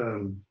Dean was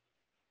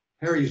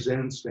Harry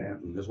Zen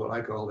Stanton, is what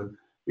I called him,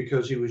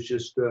 because he was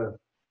just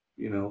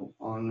he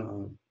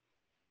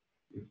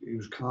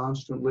was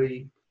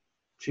constantly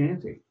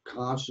chanting,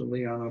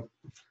 constantly on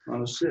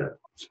a sit,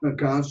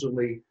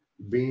 constantly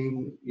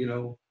being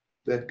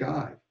that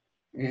guy.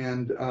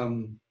 And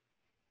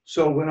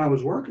so when I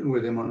was working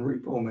with him on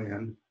Repo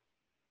Man,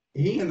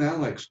 he and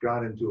Alex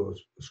got into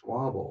a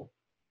squabble.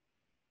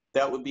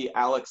 That would be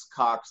Alex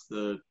Cox,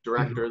 the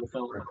director of the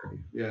film?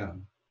 Yeah.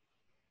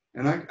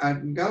 And I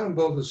got them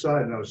both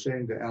aside, and I was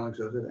saying to Alex,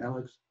 I said,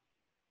 Alex,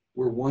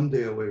 we're one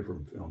day away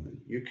from filming.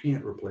 You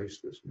can't replace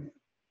this man.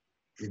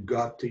 You've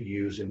got to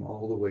use him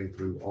all the way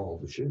through all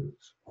the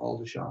shoots, all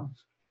the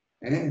shots.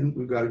 And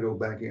we've got to go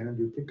back in and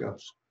do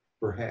pickups,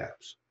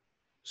 perhaps.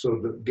 So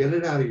get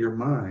it out of your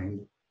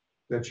mind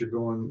that you're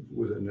going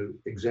with an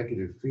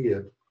executive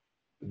fiat,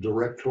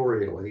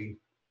 directorially,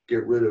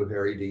 get rid of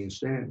Harry Dean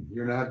Stanton.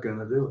 You're not going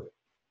to do it.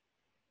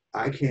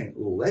 I can't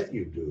let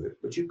you do it,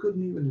 but you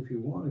couldn't even if you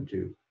wanted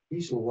to.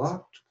 He's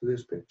locked to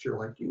this picture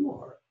like you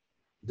are.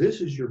 This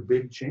is your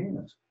big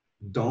chance.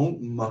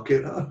 Don't muck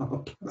it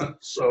up.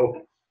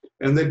 So,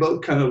 and they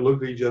both kind of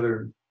looked at each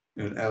other,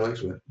 and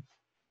Alex went,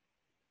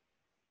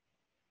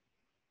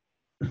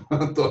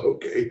 I thought,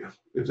 okay,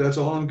 if that's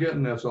all I'm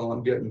getting, that's all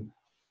I'm getting.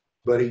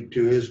 But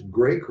to his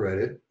great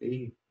credit,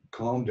 he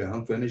calmed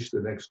down, finished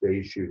the next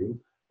day's shooting,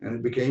 and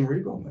it became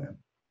Repo Man.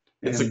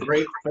 It's a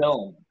great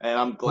film, and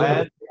I'm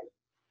glad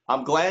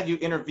you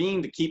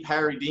intervened to keep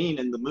Harry Dean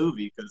in the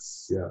movie,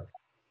 because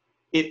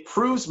it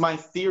proves my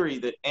theory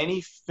that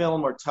any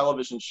film or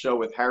television show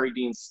with Harry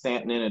Dean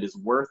Stanton in it is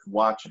worth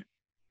watching.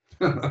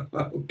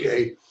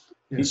 Okay.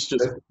 He's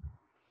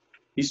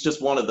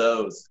just one of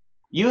those.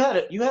 You had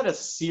a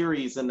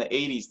series in the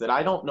 80s that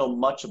I don't know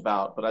much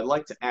about, but I'd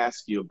like to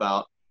ask you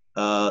about,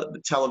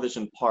 the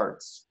television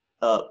parts.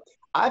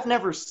 I've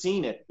never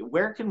seen it.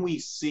 Where can we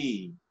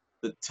see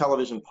the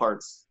television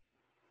parts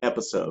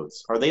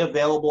episodes? Are they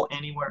available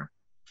anywhere?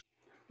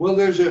 Well,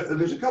 there's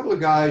a couple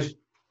of guys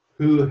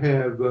who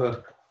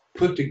have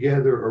put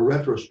together a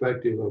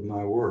retrospective of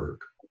my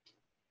work,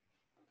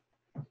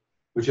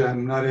 which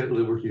I'm not at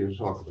liberty to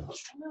talk about.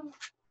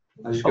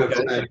 I just got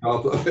flagged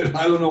off of it.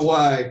 I don't know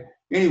why.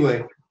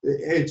 Anyway,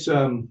 it's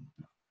well,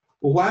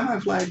 why am I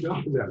flagged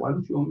off of that? Why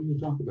don't you want me to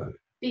talk about it?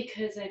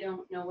 Because I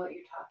don't know what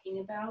you're talking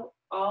about.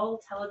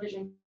 All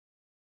television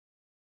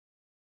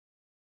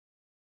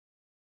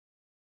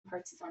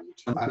parts is on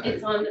YouTube.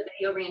 It's on the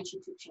Video Ranch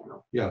YouTube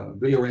channel. Yeah,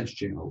 Video Ranch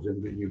channels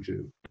and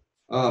YouTube.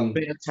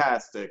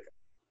 Fantastic.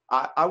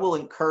 I will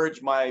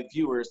encourage my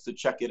viewers to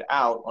check it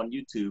out on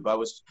YouTube. I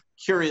was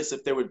curious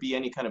if there would be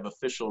any kind of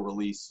official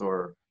release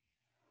or.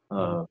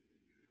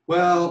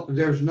 Well,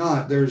 there's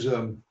not. There's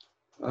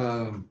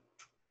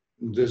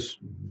this,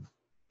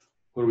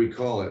 what do we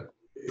call it?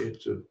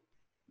 It's a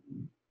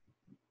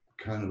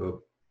kind of a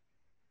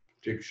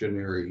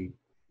dictionary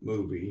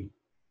movie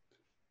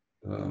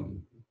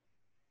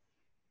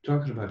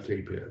talking about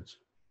tape heads.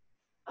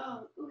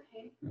 Oh,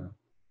 okay. Yeah.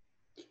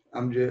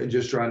 I'm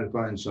just trying to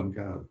find some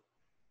kind of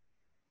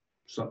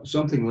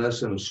something less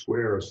than a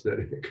square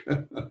aesthetic.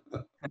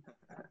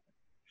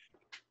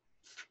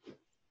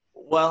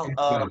 Well,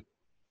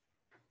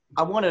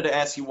 I wanted to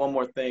ask you one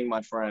more thing,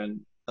 my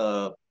friend.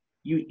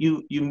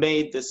 You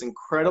made this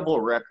incredible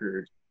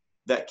record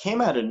that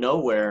came out of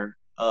nowhere.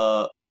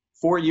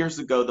 4 years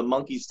ago, the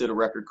Monkees did a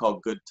record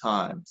called Good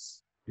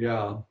Times.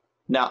 Yeah.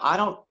 Now,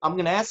 I'm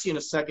going to ask you in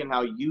a second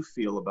how you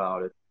feel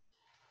about it.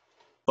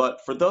 But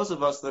for those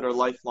of us that are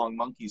lifelong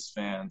Monkees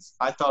fans,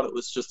 I thought it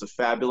was just a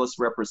fabulous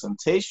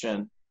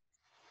representation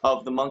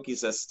of the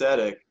Monkees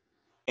aesthetic.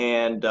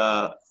 And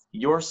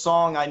your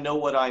song, I Know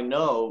What I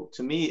Know,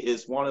 to me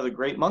is one of the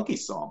great Monkees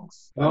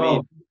songs. Oh, I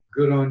mean,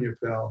 good on you,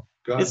 pal.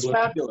 God it's bless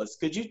fabulous.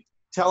 Could you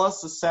tell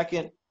us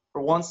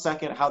for 1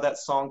 second, how that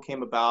song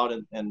came about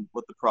and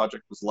what the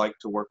project was like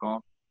to work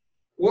on?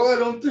 Well, I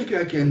don't think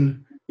I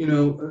can you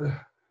know,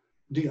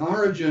 the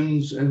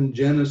origins and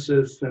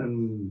genesis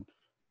and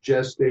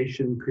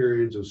gestation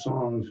periods of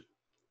songs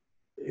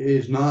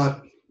is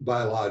not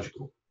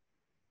biological.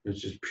 It's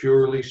just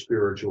purely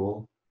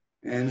spiritual,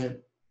 and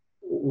it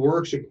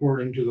works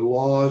according to the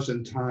laws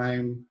and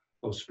time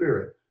of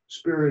spirit.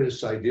 Spirit is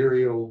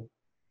sidereal.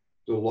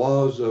 The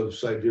laws of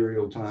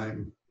sidereal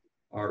time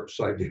are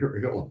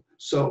sidereal.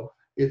 So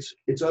it's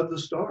of the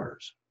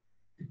stars.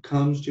 It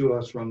comes to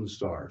us from the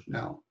stars.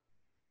 Now,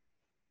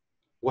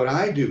 what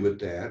I do with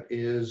that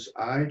is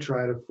I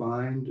try to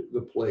find the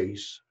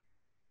place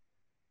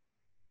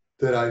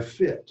that I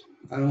fit.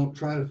 I don't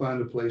try to find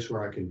a place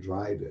where I can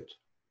drive it.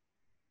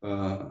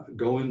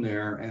 Go in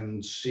there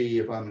and see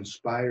if I'm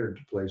inspired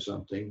to play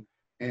something.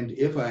 And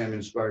if I am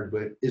inspired to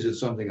play, is it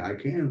something I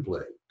can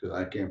play? Because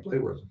I can't play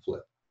worth a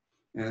flip.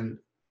 And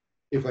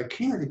if I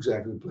can't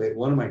exactly play it,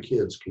 one of my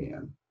kids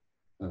can.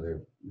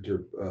 They're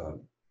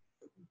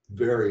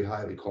very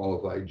highly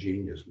qualified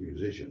genius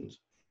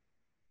musicians.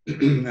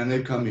 And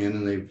they've come in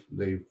and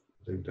they've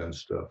done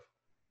stuff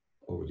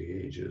over the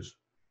ages.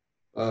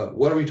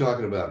 What are we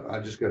talking about?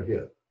 I just got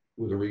hit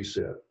with a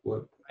reset.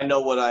 What? I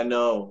know what I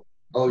know.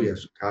 Oh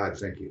yes, God,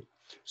 thank you.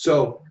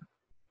 So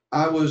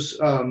I was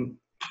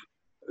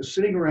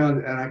sitting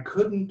around and I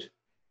couldn't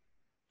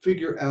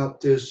figure out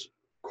this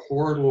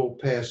chordal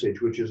passage,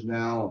 which is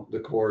now the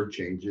chord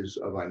changes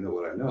of I Know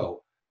What I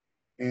Know.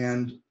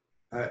 And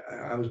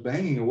I was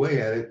banging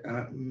away at it, and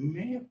it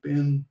may have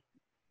been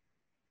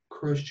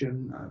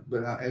Christian,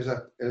 but as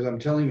I'm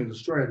telling you the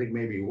story, I think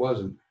maybe he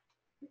wasn't.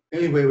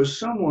 Anyway, it was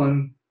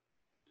someone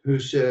who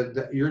said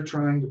that you're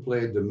trying to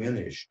play a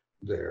diminished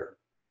there.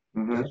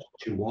 Mm-hmm. That's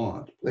what you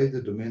want. Play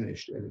the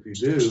diminished, and if you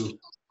do,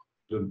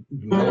 the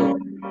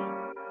melody,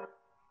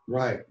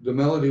 right, the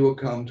melody will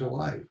come to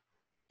life.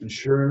 And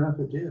sure enough,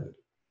 it did.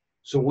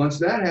 So once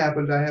that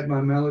happened, I had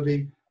my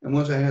melody, and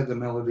once I had the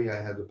melody,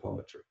 I had the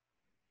poetry.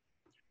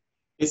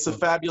 It's a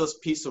fabulous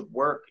piece of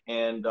work,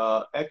 and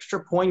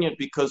extra poignant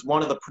because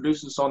one of the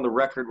producers on the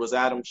record was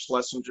Adam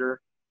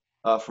Schlesinger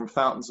from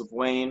Fountains of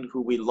Wayne,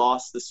 who we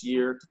lost this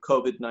year to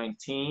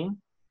COVID-19.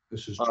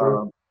 This is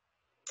true.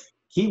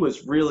 He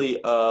was really,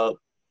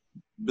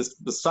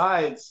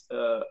 besides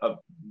a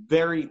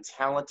very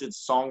talented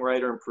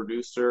songwriter and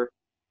producer,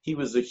 he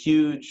was a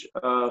huge,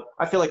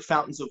 I feel like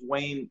Fountains of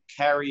Wayne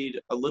carried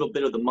a little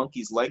bit of the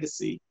Monkees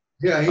legacy.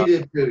 Yeah, he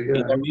did too,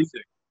 in their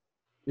music.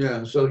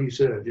 Yeah, so he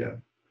said, yeah.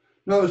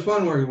 No, it was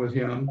fun working with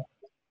him.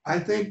 I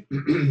think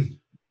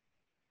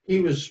he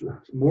was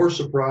more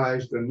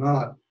surprised than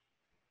not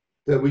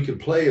that we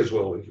could play as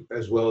well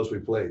as we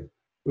played.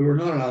 We were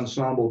not an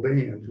ensemble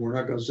band. We're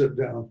not going to sit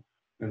down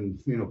and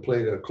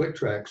play the click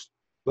tracks,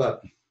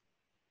 but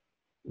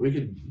we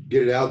could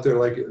get it out there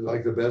like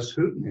the best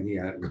hootenanny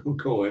had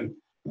going.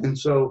 And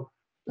so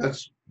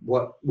that's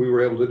what we were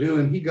able to do.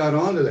 And he got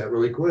onto that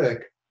really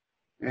quick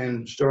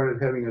and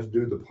started having us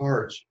do the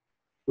parts,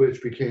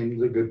 which became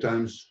the good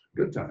times.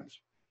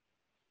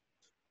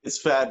 It's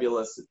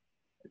fabulous.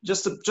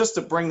 Just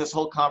to bring this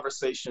whole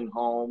conversation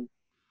home,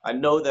 I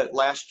know that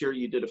last year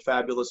you did a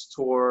fabulous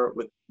tour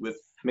with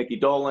Mickey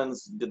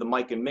Dolenz, did the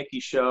Mike and Mickey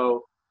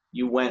show.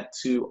 You went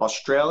to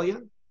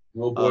Australia.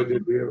 Oh boy,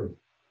 did we ever.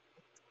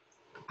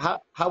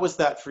 How was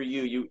that for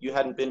you? You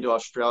hadn't been to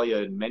Australia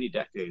in many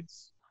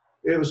decades.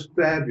 It was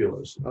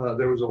fabulous.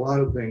 There was a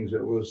lot of things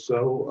that was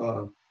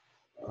so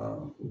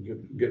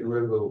getting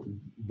rid of the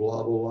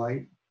blobble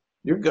light.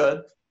 You're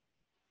good.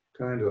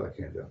 Kind of, I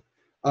can't tell.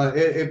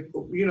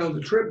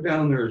 The trip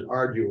down there is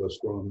arduous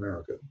from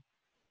America.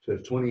 So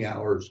it's 20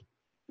 hours,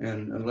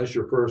 and unless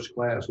you're first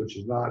class, which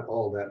is not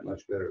all that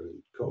much better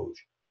than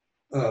coach,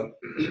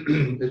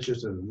 it's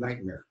just a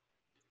nightmare.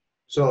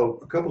 So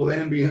a couple of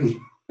Ambien,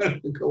 a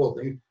couple of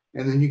things,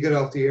 and then you get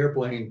off the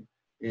airplane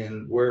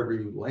in wherever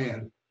you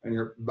land, and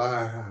you're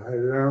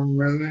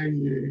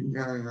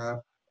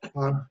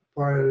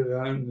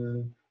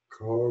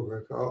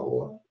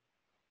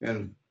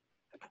and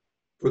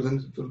for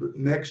the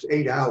next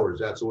 8 hours,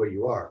 that's the way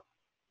you are.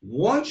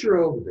 Once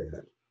you're over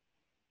that,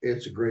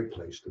 it's a great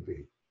place to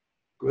be.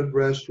 Good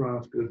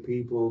restaurants, good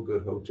people,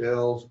 good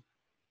hotels,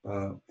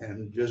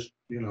 and just,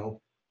 it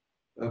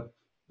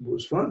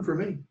was fun for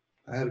me.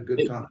 I had a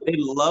good time. They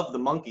love the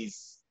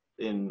Monkees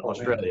in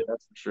Australia, man.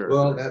 That's for sure.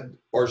 Well,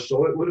 or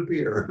so it would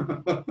appear.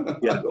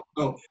 Yeah. I don't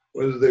know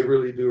whether they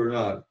really do or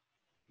not.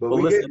 But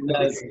well, listen,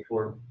 guys,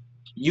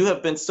 you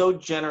have been so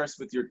generous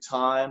with your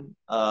time.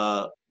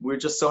 We're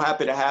just so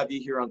happy to have you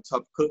here on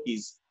Tough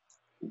Cookies.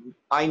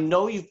 I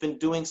know you've been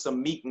doing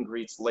some meet and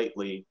greets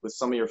lately with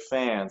some of your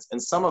fans,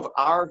 and some of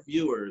our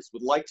viewers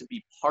would like to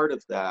be part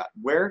of that.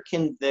 Where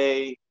can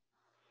they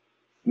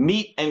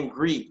meet and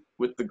greet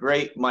with the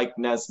great Mike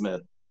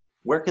Nesmith?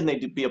 Where can they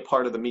be a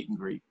part of the meet and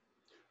greet?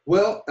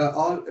 Well,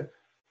 go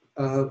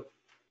to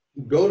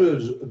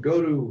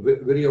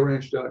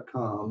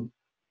videoranch.com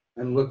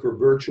and look for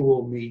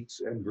virtual meets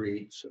and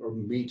greets or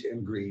meet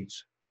and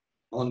greets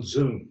on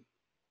Zoom.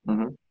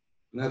 Mm-hmm.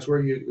 And that's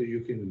where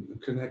you can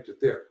connect it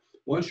there.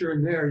 Once you're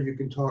in there, you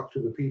can talk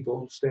to the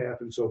people, staff,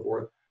 and so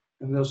forth,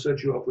 and they'll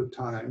set you up with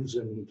times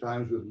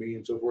with me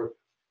and so forth.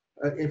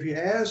 If you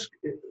ask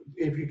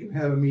if you can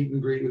have a meet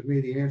and greet with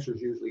me, the answer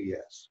is usually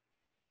yes.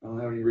 I don't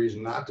have any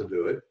reason not to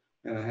do it,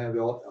 and I have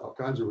all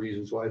kinds of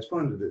reasons why it's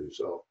fun to do.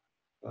 So,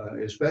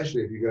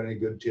 especially if you got any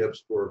good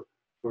tips for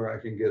where I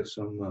can get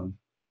some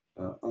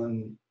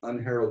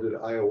unheralded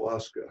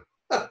ayahuasca.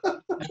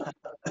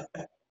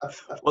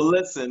 Well,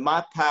 listen,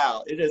 my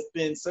pal, it has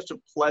been such a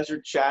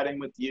pleasure chatting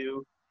with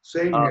you.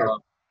 Same here.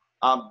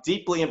 I'm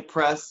deeply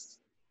impressed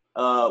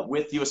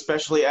with you,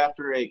 especially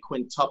after a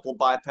quintuple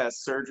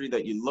bypass surgery,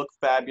 that you look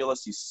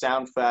fabulous, you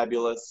sound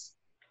fabulous.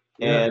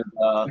 Yeah.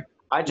 And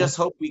I just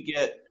hope we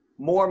get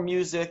more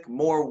music,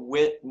 more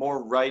wit,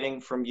 more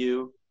writing from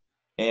you.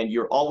 And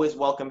you're always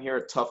welcome here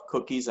at Tough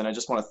Cookies. And I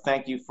just want to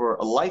thank you for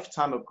a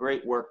lifetime of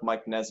great work,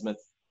 Mike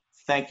Nesmith.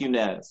 Thank you,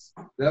 Nez.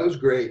 That was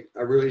great.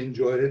 I really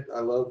enjoyed it. I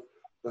love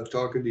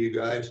talking to you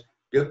guys.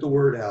 Get the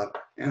word out,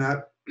 and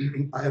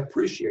I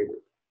appreciate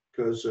it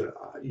because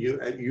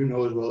you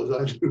know as well as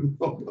I do.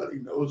 Nobody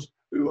knows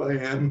who I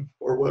am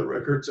or what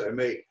records I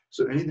make.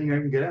 So anything I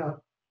can get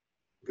out,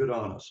 good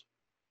on us.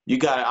 You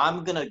got it.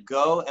 I'm gonna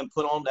go and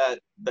put on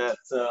that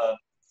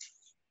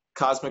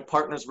Cosmic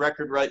Partners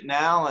record right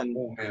now, and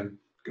Oh man,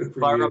 good for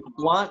fire you. up a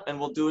blunt, and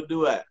we'll do a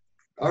duet.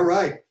 All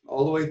right,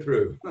 all the way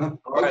through. All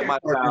right, my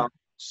pal.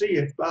 See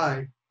you.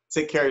 Bye.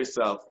 Take care of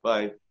yourself.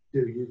 Bye.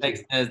 Dude, you Thanks,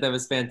 too. Nez. That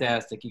was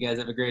fantastic. You guys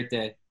have a great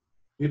day.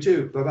 You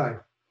too. Bye bye.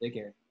 Take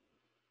care.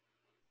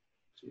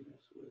 See,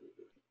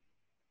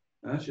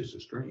 that's just a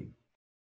stream.